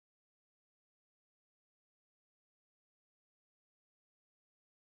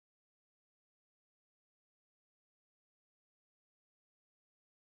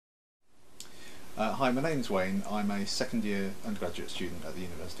Hi, my name's Wayne. I'm a second year undergraduate student at the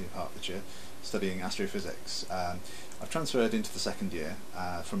University of Hertfordshire studying astrophysics. I've transferred into the second year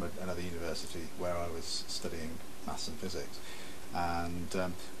from another university where I was studying maths and physics,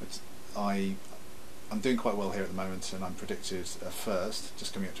 and I'm doing quite well here at the moment, and I'm predicted a first,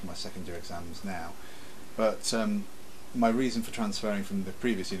 just coming up to my second year exams now. But my reason for transferring from the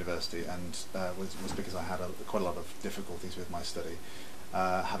previous university was because I had quite a lot of difficulties with my study,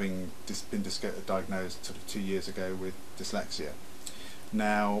 having been diagnosed sort of 2 years ago with dyslexia.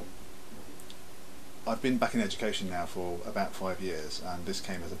 Now, I've been back in education now for about 5 years, and this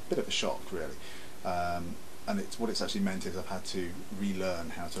came as a bit of a shock, really. And what it's actually meant is I've had to relearn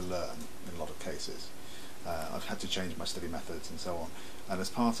how to learn in a lot of cases. I've had to change my study methods and so on. And as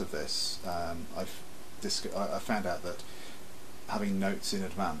part of this, I found out that having notes in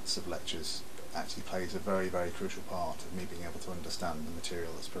advance of lectures actually plays a very, very crucial part of me being able to understand the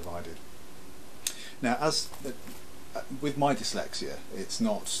material that's provided. Now, with my dyslexia, it's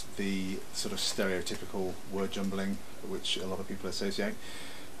not the sort of stereotypical word jumbling which a lot of people associate.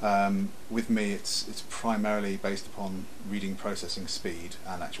 With me, it's primarily based upon reading processing speed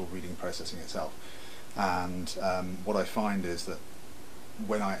and actual reading processing itself. And what I find is that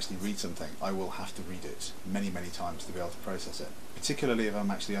when I actually read something, I will have to read it many, many times to be able to process it, particularly if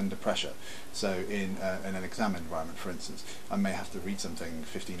I'm actually under pressure. So in an exam environment, for instance, I may have to read something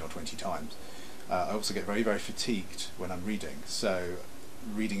 15 or 20 times. I also get very, very fatigued when I'm reading, so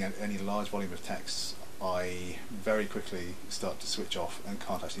reading any large volume of texts, I very quickly start to switch off and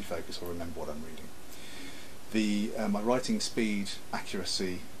can't actually focus or remember what I'm reading. My writing speed,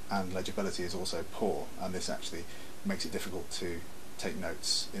 accuracy and legibility is also poor, and this actually makes it difficult to take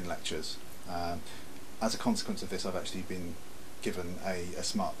notes in lectures. As a consequence of this, I've actually been given a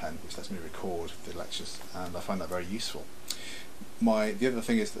smart pen which lets me record the lectures, and I find that very useful. The other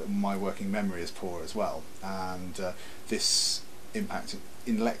thing is that my working memory is poor as well, and this impacts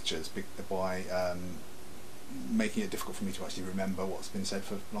in lectures by making it difficult for me to actually remember what's been said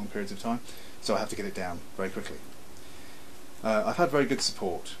for long periods of time, so I have to get it down very quickly. I've had very good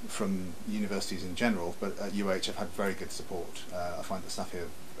support from universities in general, but at UH I've had very good support. I find the staff here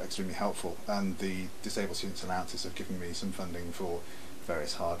extremely helpful, and the Disabled Students Allowances have given me some funding for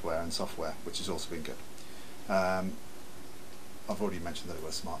various hardware and software, which has also been good. I've already mentioned that it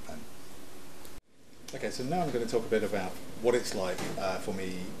was a smart pen. Okay, so now I'm going to talk a bit about what it's like for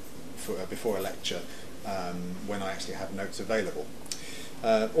me before a lecture when I actually have notes available.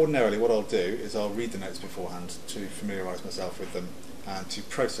 Ordinarily what I'll do is I'll read the notes beforehand to familiarise myself with them and to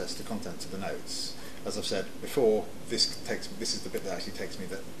process the contents of the notes. As I've said before, this is the bit that actually takes me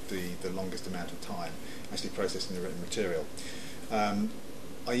the longest amount of time, actually processing the written material.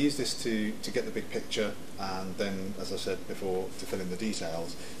 I use this to get the big picture, and then, as I said before, to fill in the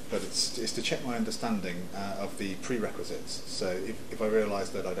details, but it's to check my understanding of the prerequisites. So if I realise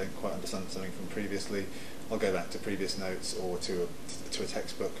that I don't quite understand something from previously, I'll go back to previous notes or to a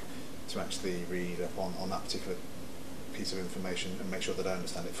textbook to actually read up on that particular piece of information and make sure that I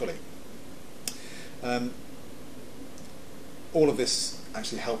understand it fully. All of this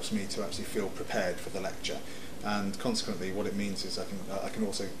actually helps me to actually feel prepared for the lecture, and consequently what it means is I can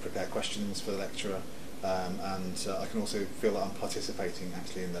also prepare questions for the lecturer, and I can also feel that I'm participating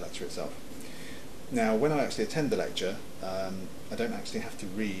actually in the lecture itself. Now, when I actually attend the lecture, I don't actually have to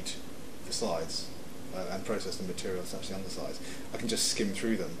read the slides and process the material that's actually on the slides. I can just skim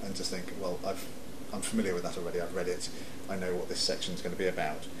through them and just think, well, I'm familiar with that already, I've read it, I know what this section is going to be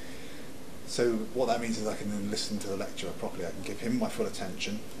about. So what that means is I can then listen to the lecturer properly. I can give him my full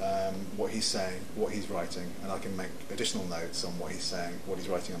attention, what he's saying, what he's writing, and I can make additional notes on what he's saying, what he's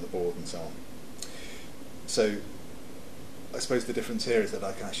writing on the board, and so on. So I suppose the difference here is that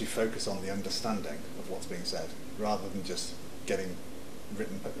I can actually focus on the understanding of what's being said, rather than just getting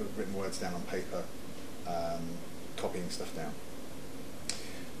written words down on paper, copying stuff down.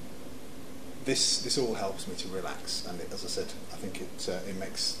 This all helps me to relax, and as I said, I think it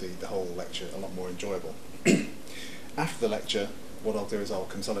makes the whole lecture a lot more enjoyable. After the lecture, what I'll do is I'll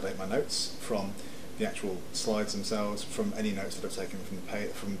consolidate my notes from the actual slides themselves, from any notes that I've taken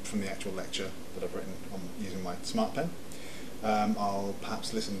from the actual lecture that I've written using my smart pen. I'll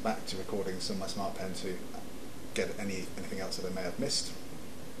perhaps listen back to recordings on my smart pen to get anything else that I may have missed,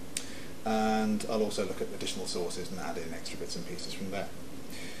 and I'll also look at additional sources and add in extra bits and pieces from there.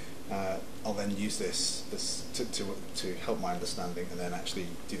 I'll then use this to help my understanding, and then actually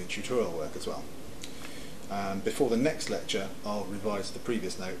do the tutorial work as well. Before the next lecture, I'll revise the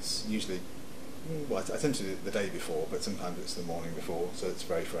previous notes. Usually, well, I tend to do it the day before, but sometimes it's the morning before, so it's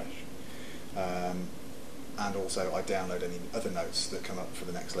very fresh. and also I download any other notes that come up for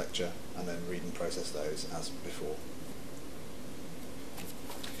the next lecture and then read and process those as before.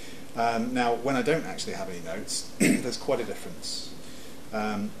 Now, when I don't actually have any notes, there's quite a difference.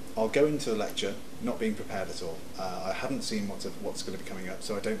 I'll go into the lecture not being prepared at all. I haven't seen what's going to be coming up,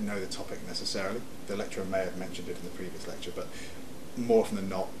 so I don't know the topic necessarily. The lecturer may have mentioned it in the previous lecture, but more often than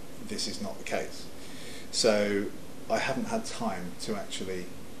not, this is not the case. So I haven't had time to actually,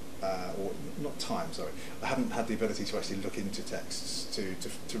 or not time, sorry, I haven't had the ability to actually look into texts,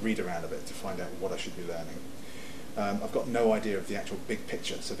 to read around a bit, to find out what I should be learning. I've got no idea of the actual big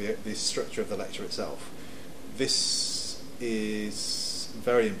picture, so the structure of the lecture itself. This is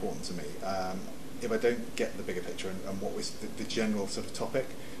very important to me. If I don't get the bigger picture and what was the general sort of topic,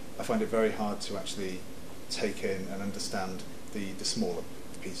 I find it very hard to actually take in and understand the smaller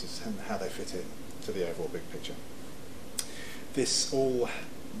pieces and how they fit in to the overall big picture. This all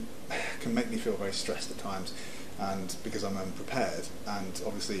can make me feel very stressed at times, and because I'm unprepared, and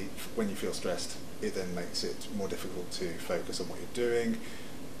obviously when you feel stressed, it then makes it more difficult to focus on what you're doing.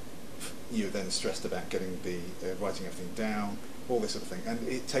 You're then stressed about getting writing everything down, all this sort of thing, and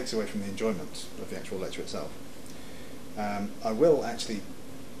it takes away from the enjoyment of the actual lecture itself. I will actually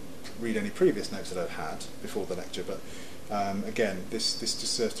read any previous notes that I've had before the lecture, but again, this just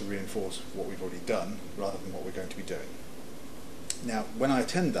serves to reinforce what we've already done rather than what we're going to be doing. Now, when I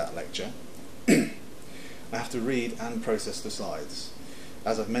attend that lecture, I have to read and process the slides.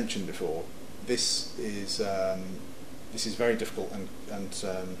 As I've mentioned before, this is very difficult, and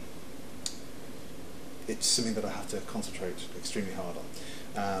it's something that I have to concentrate extremely hard on,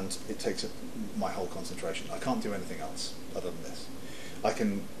 and it takes up my whole concentration. I can't do anything else other than this. I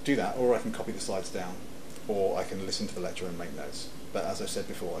can do that, or I can copy the slides down, or I can listen to the lecture and make notes. But as I said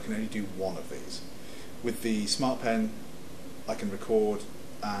before, I can only do one of these. With the Smart Pen, I can record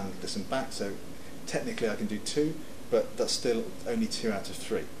and listen back, so technically I can do 2, but that's still only 2 out of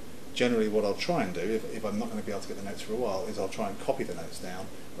 3. Generally what I'll try and do, if I'm not going to be able to get the notes for a while, is I'll try and copy the notes down,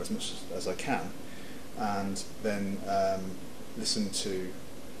 or as much as I can, and then listen to,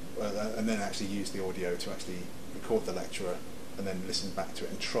 and then actually use the audio to actually record the lecturer, and then listen back to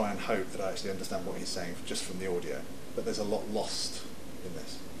it and try and hope that I actually understand what he's saying just from the audio. But there's a lot lost in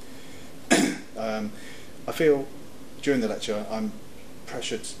this. I feel during the lecture I'm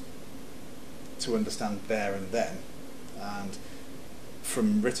pressured to understand there and then, and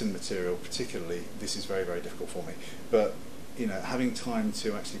from written material particularly, this is very, very difficult for me. But you know, having time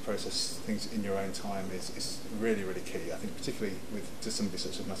to actually process things in your own time is really, really key. I think particularly to somebody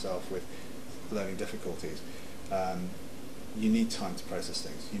such as myself with learning difficulties, you need time to process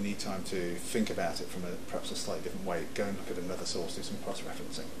things. You need time to think about it from perhaps a slightly different way, go and look at another source, do some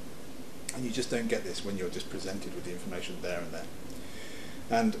cross-referencing. And you just don't get this when you're just presented with the information there and then.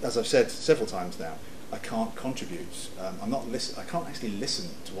 And as I've said several times now, I can't contribute. I can't actually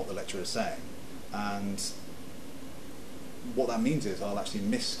listen to what the lecturer is saying, and what that means is I'll actually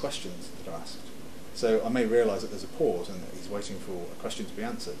miss questions that are asked. So I may realise that there's a pause and that he's waiting for a question to be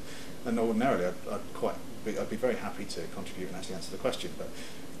answered. And ordinarily I'd be very happy to contribute and actually answer the question, but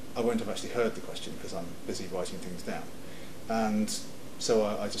I won't have actually heard the question because I'm busy writing things down. And so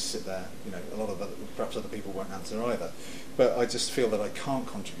I just sit there. You know, a lot of perhaps other people won't answer either. But I just feel that I can't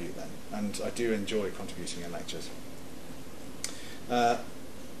contribute then, and I do enjoy contributing in lectures.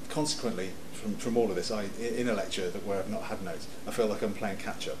 Consequently, from all of this, in a lecture where I've not had notes, I feel like I'm playing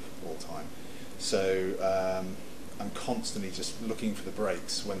catch-up all the time. So I'm constantly just looking for the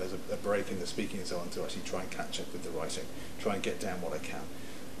breaks when there's a break in the speaking and so on, to actually try and catch up with the writing, try and get down what I can.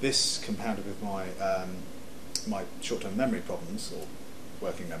 This, compounded with my my short-term memory problems, or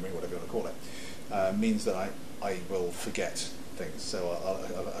working memory, whatever you want to call it, means that I will forget things. So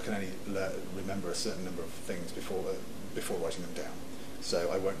I can only remember a certain number of things before writing them down.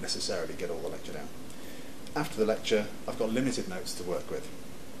 So I won't necessarily get all the lecture down. After the lecture, I've got limited notes to work with.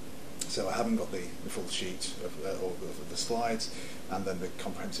 So I haven't got the full sheet of the slides, and then the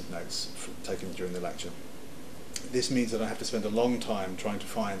comprehensive notes taken during the lecture. This means that I have to spend a long time trying to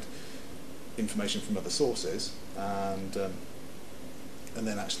find information from other sources, and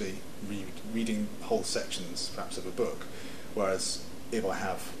then actually reading whole sections, perhaps of a book. Whereas if I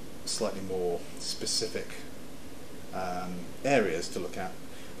have slightly more specific areas to look at,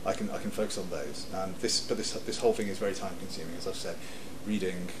 I can focus on those. And this whole thing is very time consuming. As I've said,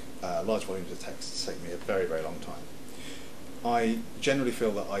 reading large volumes of text take me a very, very long time. I generally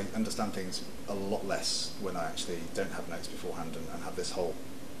feel that I understand things a lot less when I actually don't have notes beforehand and have this whole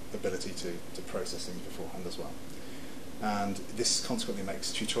ability to process things beforehand as well. And this consequently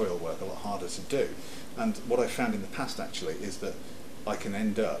makes tutorial work a lot harder to do. And what I've found in the past actually is that I can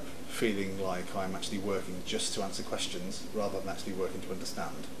end up feeling like I'm actually working just to answer questions rather than actually working to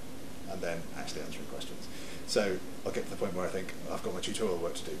understand and then actually answering questions. So I'll get to the point where I think I've got my tutorial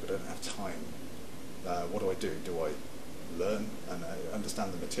work to do, but I don't have time. What do I do? Do I learn and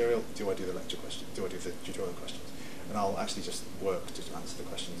understand the material? Do I do the lecture questions? Do I do the tutorial questions? And I'll actually just work to answer the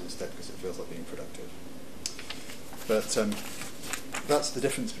questions instead because it feels like being productive. But that's the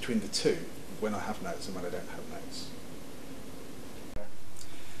difference between the two, when I have notes and when I don't have notes.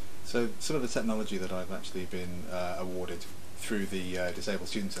 So some of the technology that I've actually been awarded through the Disabled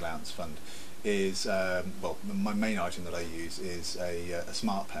Students Allowance Fund is, well, my main item that I use is a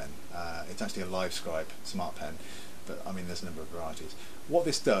smart pen. It's actually a LiveScribe smart pen, but I mean there's a number of varieties. What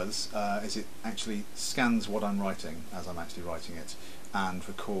this does is it actually scans what I'm writing as I'm actually writing it and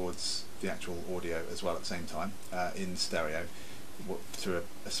records the actual audio as well at the same time in stereo through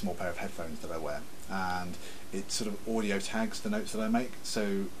a small pair of headphones that I wear, and it sort of audio tags the notes that I make,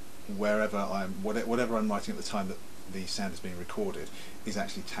 so whatever I'm writing at the time that the sound is being recorded is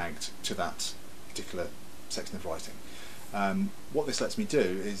actually tagged to that particular section of writing. What this lets me do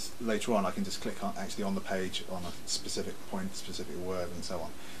is later on I can just click actually on the page on a specific point, specific word and so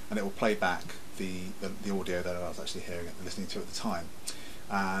on, and it will play back the audio that I was actually hearing and listening to at the time.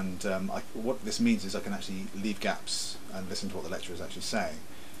 And what this means is I can actually leave gaps and listen to what the lecturer is actually saying,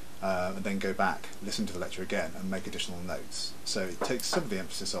 and then go back, listen to the lecture again and make additional notes. So it takes some of the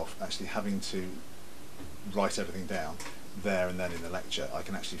emphasis off actually having to write everything down there and then in the lecture. I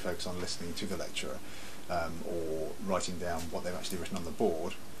can actually focus on listening to the lecturer or writing down what they've actually written on the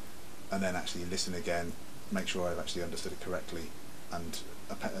board, and then actually listen again, make sure I've actually understood it correctly, and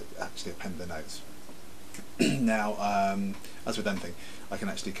actually append the notes. Now, as with anything, I can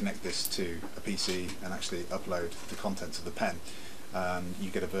actually connect this to a PC and actually upload the contents of the pen. You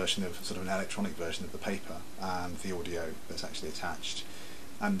get a version of, sort of an electronic version of the paper and the audio that's actually attached,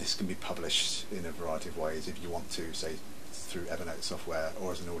 and this can be published in a variety of ways if you want to, say through Evernote software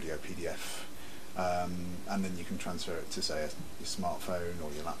or as an audio PDF, and then you can transfer it to, say, your smartphone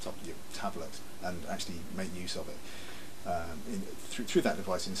or your laptop, your tablet, and actually make use of it through that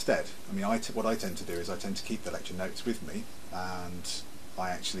device instead. I mean, what I tend to do is I tend to keep the lecture notes with me, and I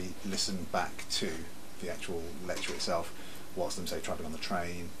actually listen back to the actual lecture itself whilst I'm, say, travelling on the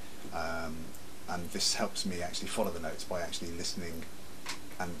train, and this helps me actually follow the notes by actually listening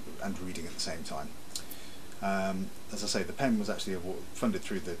and reading at the same time. As I say, the pen was actually funded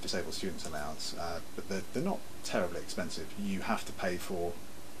through the Disabled Students Allowance, but they're not terribly expensive. You have to pay for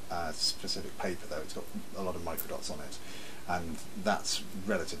specific paper though. It's got a lot of microdots on it, and that's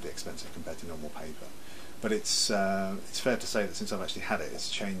relatively expensive compared to normal paper. But it's fair to say that since I've actually had it, it's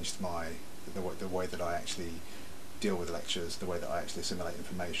changed the way that I actually deal with lectures, the way that I actually assimilate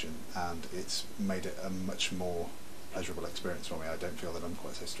information, and it's made it a much more pleasurable experience for me. I don't feel that I'm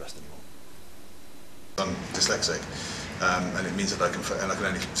quite so stressed anymore. I'm dyslexic, and it means that I can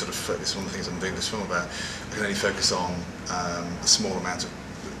only sort of focus on the things I'm doing this film about. I can only focus on a small amount of,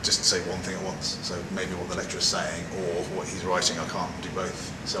 just say one thing at once. So maybe what the lecturer is saying or what he's writing, I can't do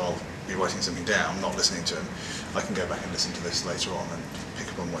both. So I'll be writing something down, not listening to him. I can go back and listen to this later on and pick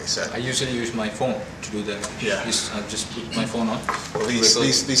up on what he said. I usually use my phone to do that. Yeah. I just put my phone on. Well,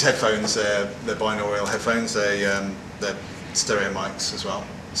 these headphones, they're binaural headphones. They're stereo mics as well.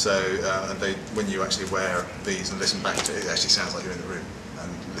 So when you actually wear these and listen back to it, it actually sounds like you're in the room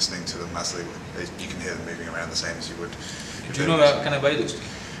and listening to them as you can hear them moving around the same as you would. Do you know where can I buy those?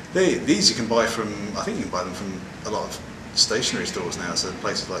 These you can buy from, I think you can buy them from a lot of stationery stores now, so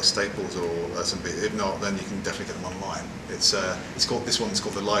places like Staples or something. If not, then you can definitely get them online. This one's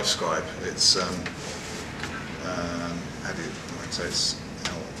called the LiveScribe. It's how do you, so it's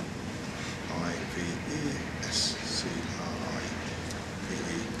LiveScribe,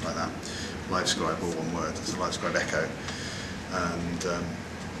 like that. LiveScribe, all one word. It's a LiveScribe Echo, and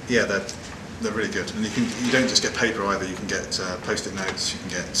yeah, they're really good. And you don't just get paper either. You can get post-it notes. You can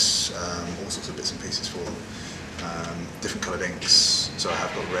get all sorts of bits and pieces for them. Different coloured inks. So I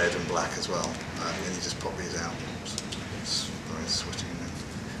have got red and black as well. And you just pop these out. It's very switching.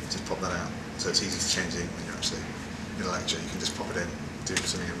 Just pop that out. So it's easy to change the ink when you're actually in a lecture. You can just pop it in, do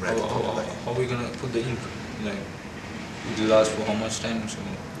something in red. How are we gonna put the ink? Like, it will last for how much time? So,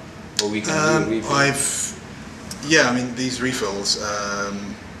 or we can do refills? Yeah, I mean these refills.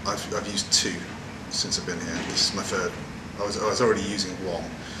 I've used 2 since I've been here. This is my 3rd. I was already using 1,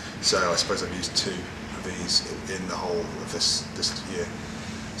 so I suppose I've used 2 of these in the whole of this year.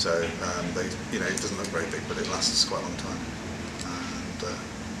 So it doesn't look very big, but it lasts quite a long time.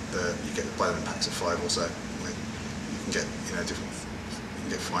 And you get buy them in packs of 5 or so. You can get different can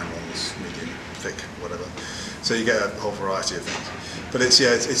get fine ones, medium, thick, whatever. So you get a whole variety of things. But it's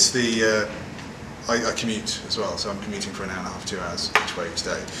the I commute as well, so I'm commuting for an hour and a half, 2 hours each way each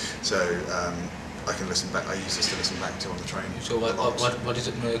day. So I can listen back. I use this to listen back to on the train. So what is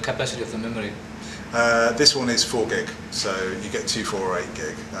the capacity of the memory? This one is 4 gig, so you get 2, 4 or 8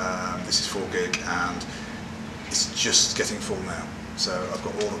 gig. This is 4 gig, and it's just getting full now. So I've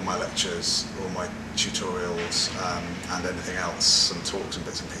got all of my lectures, all my tutorials, and anything else, some talks and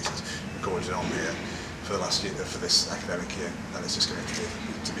bits and pieces recorded on here for the last year, for this academic year, and it's just going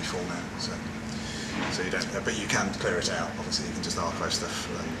to be full now. So you don't, but you can clear it out. Obviously, you can just archive stuff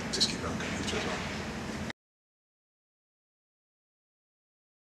and just keep it on the computer as well.